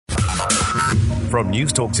From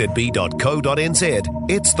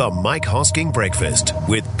newstalkzb.co.nz, it's the Mike Hosking Breakfast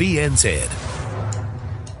with BNZ.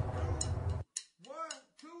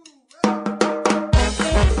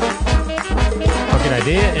 G'day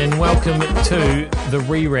there, and welcome to the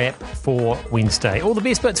rewrap for Wednesday. All the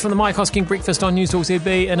best bits from the Mike Hosking Breakfast on Newstalk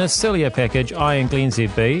ZB in a sillier package. I am Glenn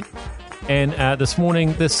ZB, and this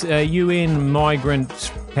morning, this UN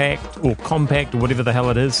Migrant Pact, or Compact, or whatever the hell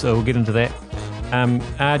it is, so we'll get into that.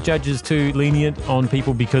 Are judges too lenient on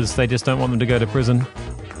people because they just don't want them to go to prison?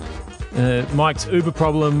 Mike's Uber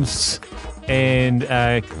problems, and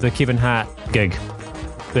the Kevin Hart gig.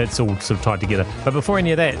 That's all sort of tied together. But before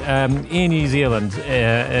any of that, Air New Zealand,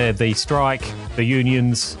 the strike, the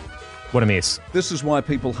unions, what a mess. This is why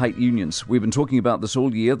people hate unions. We've been talking about this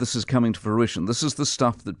all year. This is coming to fruition. This is the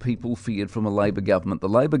stuff that people feared from a Labour government. The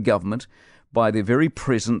Labour government, by their very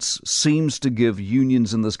presence, seems to give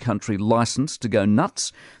unions in this country licence to go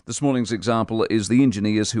nuts. This morning's example is the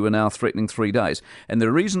engineers who are now threatening 3 days. And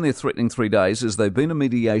the reason they're threatening 3 days is they've been in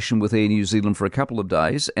mediation with Air New Zealand for a couple of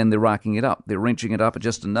days and they're raking it up. They're wrenching it up at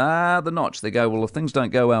just another notch. They go, well, if things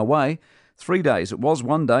don't go our way, 3 days. It was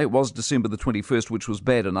 1 day. It was December the 21st, which was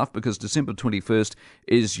bad enough because December 21st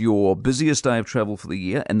is your busiest day of travel for the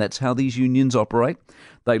year, and that's how these unions operate.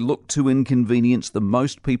 They look to inconvenience the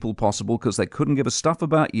most people possible because they couldn't give a stuff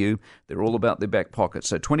about you. They're all about their back pocket.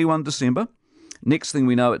 So 21 December. Next thing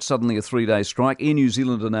we know, it's suddenly a 3-day strike. Air New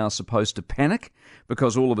Zealand are now supposed to panic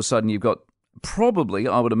because all of a sudden you've got probably,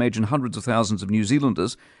 I would imagine, hundreds of thousands of New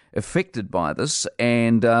Zealanders affected by this,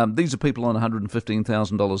 and these are people on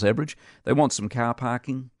 $115,000 average. They want some car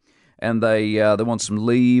parking, and they want some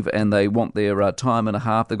leave, and they want their time and a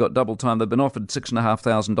half. They've got double time. They've been offered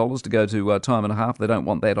 $6,500 to go to time and a half. They don't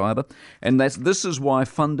want that either, and this is why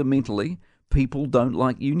fundamentally people don't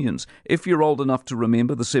like unions. If you're old enough to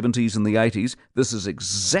remember the 70s and the 80s, this is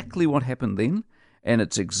exactly what happened then. And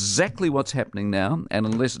it's exactly what's happening now, and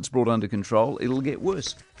unless it's brought under control, it'll get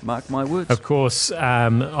worse. Mark my words. Of course,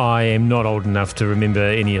 I am not old enough to remember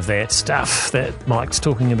any of that stuff that Mike's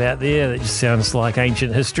talking about there. That just sounds like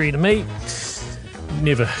ancient history to me.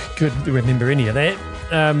 Never could remember any of that.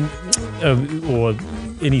 Or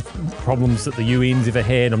any problems that the UN's ever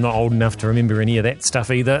had. I'm not old enough to remember any of that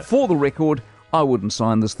stuff either. For the record, I wouldn't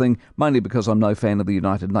sign this thing, mainly because I'm no fan of the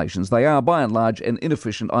United Nations. They are, by and large, an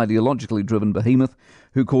inefficient, ideologically driven behemoth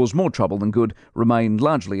who cause more trouble than good, remain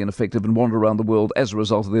largely ineffective and wander around the world as a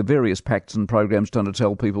result of their various pacts and programs trying to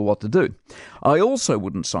tell people what to do. I also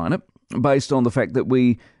wouldn't sign it based on the fact that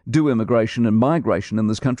we do immigration and migration in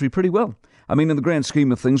this country pretty well. I mean, in the grand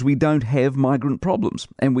scheme of things, we don't have migrant problems,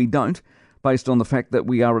 and we don't, based on the fact that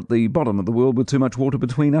we are at the bottom of the world with too much water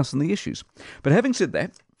between us and the issues. But having said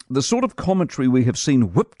that, the sort of commentary we have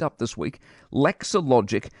seen whipped up this week lacks a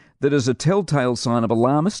logic that is a telltale sign of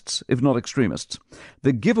alarmists, if not extremists.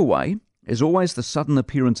 The giveaway is always the sudden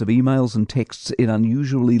appearance of emails and texts in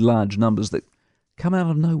unusually large numbers that come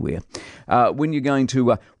out of nowhere. When are you going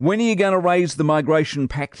to raise the migration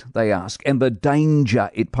pact, they ask, and the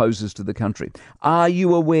danger it poses to the country. Are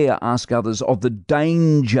you aware, ask others, of the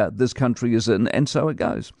danger this country is in? And so it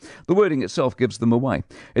goes. The wording itself gives them away.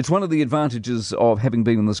 It's one of the advantages of having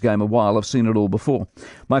been in this game a while. I've seen it all before.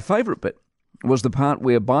 My favourite bit was the part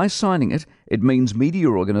where by signing it, it means media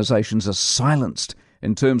organisations are silenced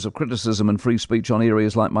in terms of criticism and free speech on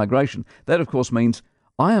areas like migration. That, of course, means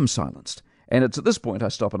I am silenced. And it's at this point I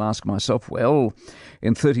stop and ask myself, well,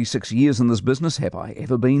 in 36 years in this business, have I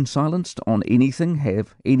ever been silenced on anything?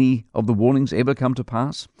 Have any of the warnings ever come to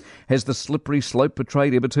pass? Has the slippery slope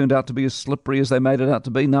portrayed ever turned out to be as slippery as they made it out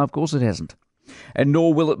to be? No, of course it hasn't. And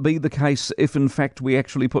nor will it be the case if, in fact, we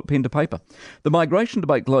actually put pen to paper. The migration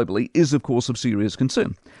debate globally is, of course, of serious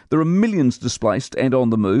concern. There are millions displaced and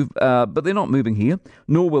on the move, but they're not moving here,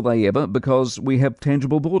 nor will they ever, because we have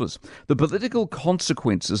tangible borders. The political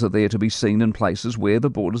consequences are there to be seen in places where the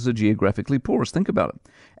borders are geographically porous. Think about it.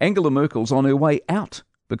 Angela Merkel's on her way out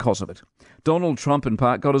because of it. Donald Trump, in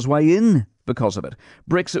part, got his way in because of it.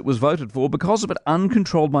 Brexit was voted for because of it.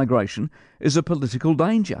 Uncontrolled migration is a political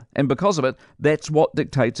danger. And because of it, that's what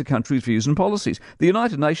dictates a country's views and policies. The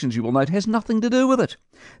United Nations, you will note, has nothing to do with it.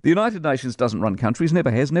 The United Nations doesn't run countries, never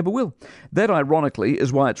has, never will. That, ironically,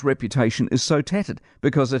 is why its reputation is so tattered,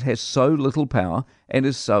 because it has so little power and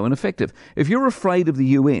is so ineffective. If you're afraid of the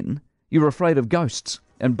UN, you're afraid of ghosts,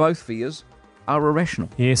 and both fears are irrational.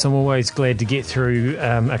 Yes, I'm always glad to get through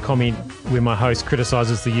a comment where my host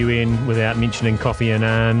criticises the UN without mentioning Kofi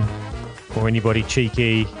Annan or anybody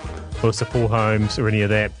cheeky or support homes or any of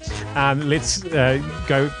that. Let's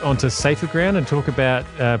go on to safer ground and talk about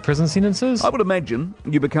prison sentences. I would imagine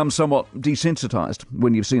you become somewhat desensitised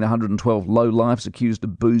when you've seen 112 lowlifes accused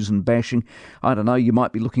of booze and bashing. I don't know, you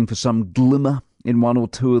might be looking for some glimmer in one or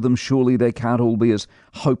two of them. Surely they can't all be as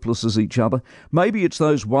hopeless as each other. Maybe it's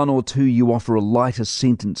those one or two you offer a lighter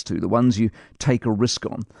sentence to, the ones you take a risk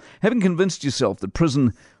on, having convinced yourself that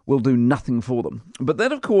prison will do nothing for them. But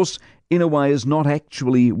that, of course, in a way is not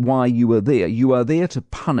actually why you are there. You are there to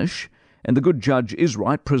punish, and the good judge is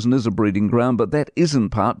right, prison is a breeding ground, but that is in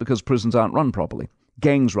part because prisons aren't run properly.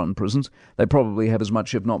 Gangs run prisons. They probably have as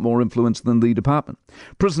much, if not more, influence than the department.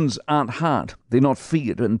 Prisons aren't hard. They're not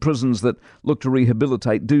feared, and prisons that look to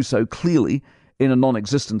rehabilitate do so clearly in a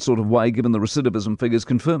non-existent sort of way, given the recidivism figures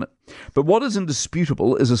confirm it. But what is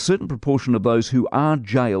indisputable is a certain proportion of those who are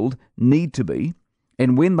jailed need to be,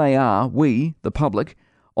 and when they are, we, the public,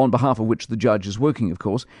 on behalf of which the judge is working, of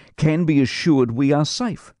course, can be assured we are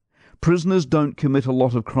safe. Prisoners don't commit a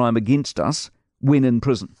lot of crime against us when in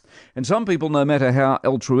prison. And some people, no matter how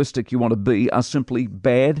altruistic you want to be, are simply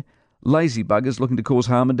bad, lazy buggers looking to cause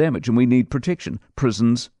harm and damage, and we need protection.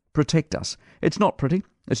 Prisons protect us. It's not pretty,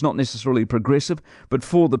 it's not necessarily progressive, but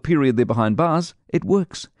for the period they're behind bars, it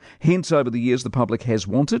works. Hence, over the years, the public has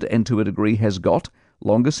wanted, and to a degree has got,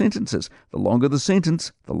 longer sentences. The longer the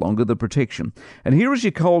sentence, the longer the protection. And here is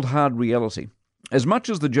your cold, hard reality. As much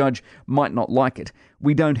as the judge might not like it,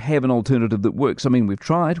 we don't have an alternative that works. I mean, we've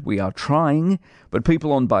tried, we are trying, but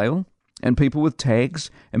people on bail and people with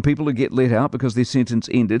tags and people who get let out because their sentence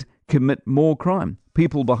ended commit more crime.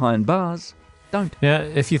 People behind bars don't. Now,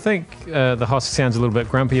 if you think the host sounds a little bit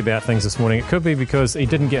grumpy about things this morning, it could be because he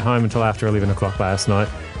didn't get home until after 11 o'clock last night.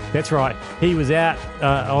 That's right, he was out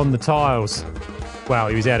on the tiles. Well,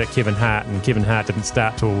 he was out at Kevin Hart, and Kevin Hart didn't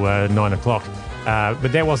start till 9 o'clock.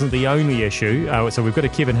 But that wasn't the only issue. So we've got a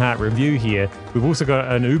Kevin Hart review here. We've also got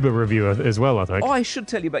an Uber review as well, I think. Oh, I should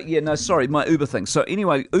tell you about, my Uber thing. So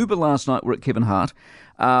anyway, Uber last night were at Kevin Hart.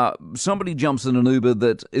 Somebody jumps in an Uber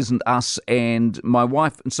that isn't us, and my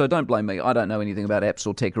wife, and so don't blame me, I don't know anything about apps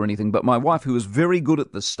or tech or anything, but my wife, who is very good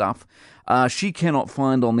at this stuff, she cannot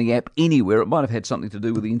find on the app anywhere, it might have had something to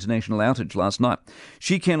do with the international outage last night,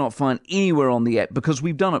 she cannot find anywhere on the app, because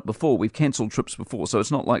we've done it before, we've cancelled trips before, so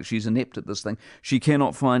it's not like she's inept at this thing. She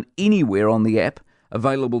cannot find anywhere on the app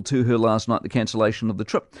available to her last night the cancellation of the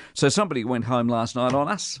trip. So somebody went home last night on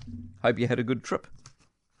us. Hope you had a good trip.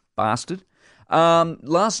 Bastard.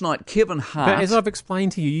 Last night, Kevin Hart... But as I've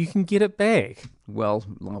explained to you, you can get it back. Well,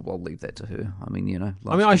 I'll leave that to her. I mean,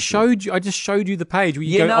 I just showed you the page where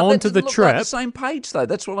you go onto the trip. Like the same page, though.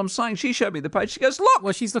 That's what I'm saying. She showed me the page. She goes, look.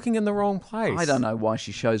 Well, she's looking in the wrong place. I don't know why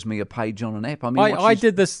she shows me a page on an app. I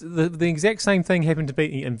did this. The exact same thing happened to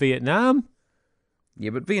be in Vietnam.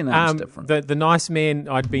 Yeah, but Vietnam's different. The nice man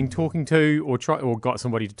I'd been talking to, or got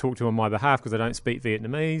somebody to talk to on my behalf because I don't speak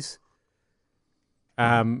Vietnamese.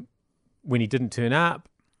 When he didn't turn up,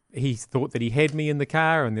 he thought that he had me in the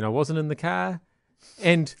car, and then I wasn't in the car.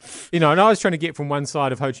 And, and I was trying to get from one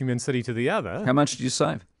side of Ho Chi Minh City to the other. How much did you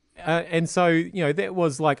save? And so, that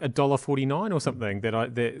was like $1.49 or something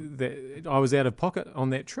that I was out of pocket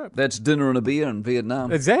on that trip. That's dinner and a beer in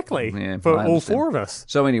Vietnam. Exactly. Yeah, for all four of us.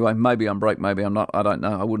 So anyway, maybe I'm broke, maybe I'm not. I don't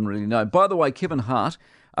know. I wouldn't really know. By the way, Kevin Hart,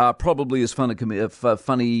 probably as funny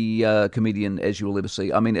comedian as you will ever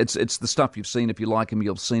see. I mean, it's the stuff you've seen. If you like him,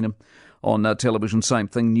 you've seen him on television. Same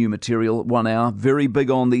thing, new material, 1 hour. Very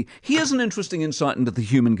big on the... Here's an interesting insight into the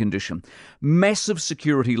human condition. Massive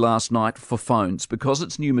security last night for phones. Because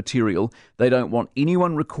it's new material, they don't want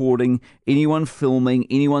anyone recording, anyone filming,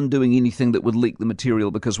 anyone doing anything that would leak the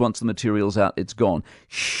material, because once the material's out, it's gone.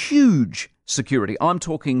 Huge security. I'm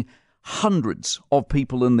talking hundreds of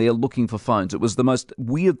people in there looking for phones. It was the most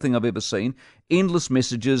weird thing I've ever seen. Endless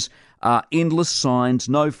messages, endless signs,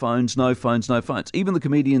 no phones, no phones, no phones. Even the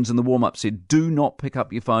comedians in the warm-up said, do not pick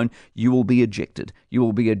up your phone, you will be ejected. You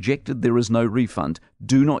will be ejected, there is no refund.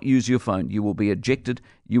 Do not use your phone, you will be ejected.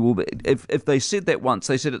 You will be. If they said that once,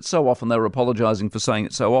 they said it so often, they were apologising for saying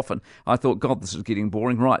it so often. I thought, God, this is getting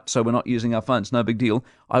boring. Right, so we're not using our phones, no big deal.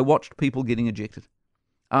 I watched people getting ejected.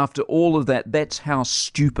 After all of that, that's how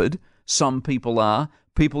stupid some people are.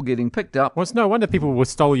 People getting picked up. Well, it's no wonder people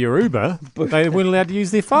stole your Uber. They weren't allowed to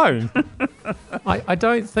use their phone. I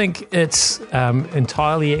don't think it's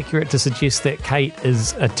entirely accurate to suggest that Kate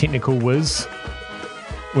is a technical whiz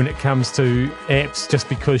when it comes to apps just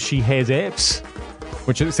because she has apps,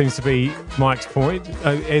 which it seems to be Mike's point.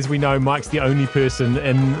 As we know, Mike's the only person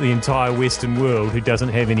in the entire Western world who doesn't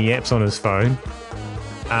have any apps on his phone.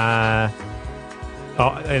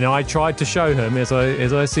 And I tried to show him, as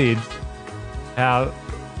I said, how...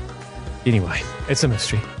 Anyway, it's a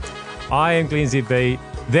mystery. I am Glenn ZB.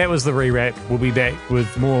 That was the rewrap. We'll be back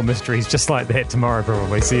with more mysteries just like that tomorrow,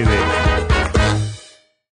 probably. See you there.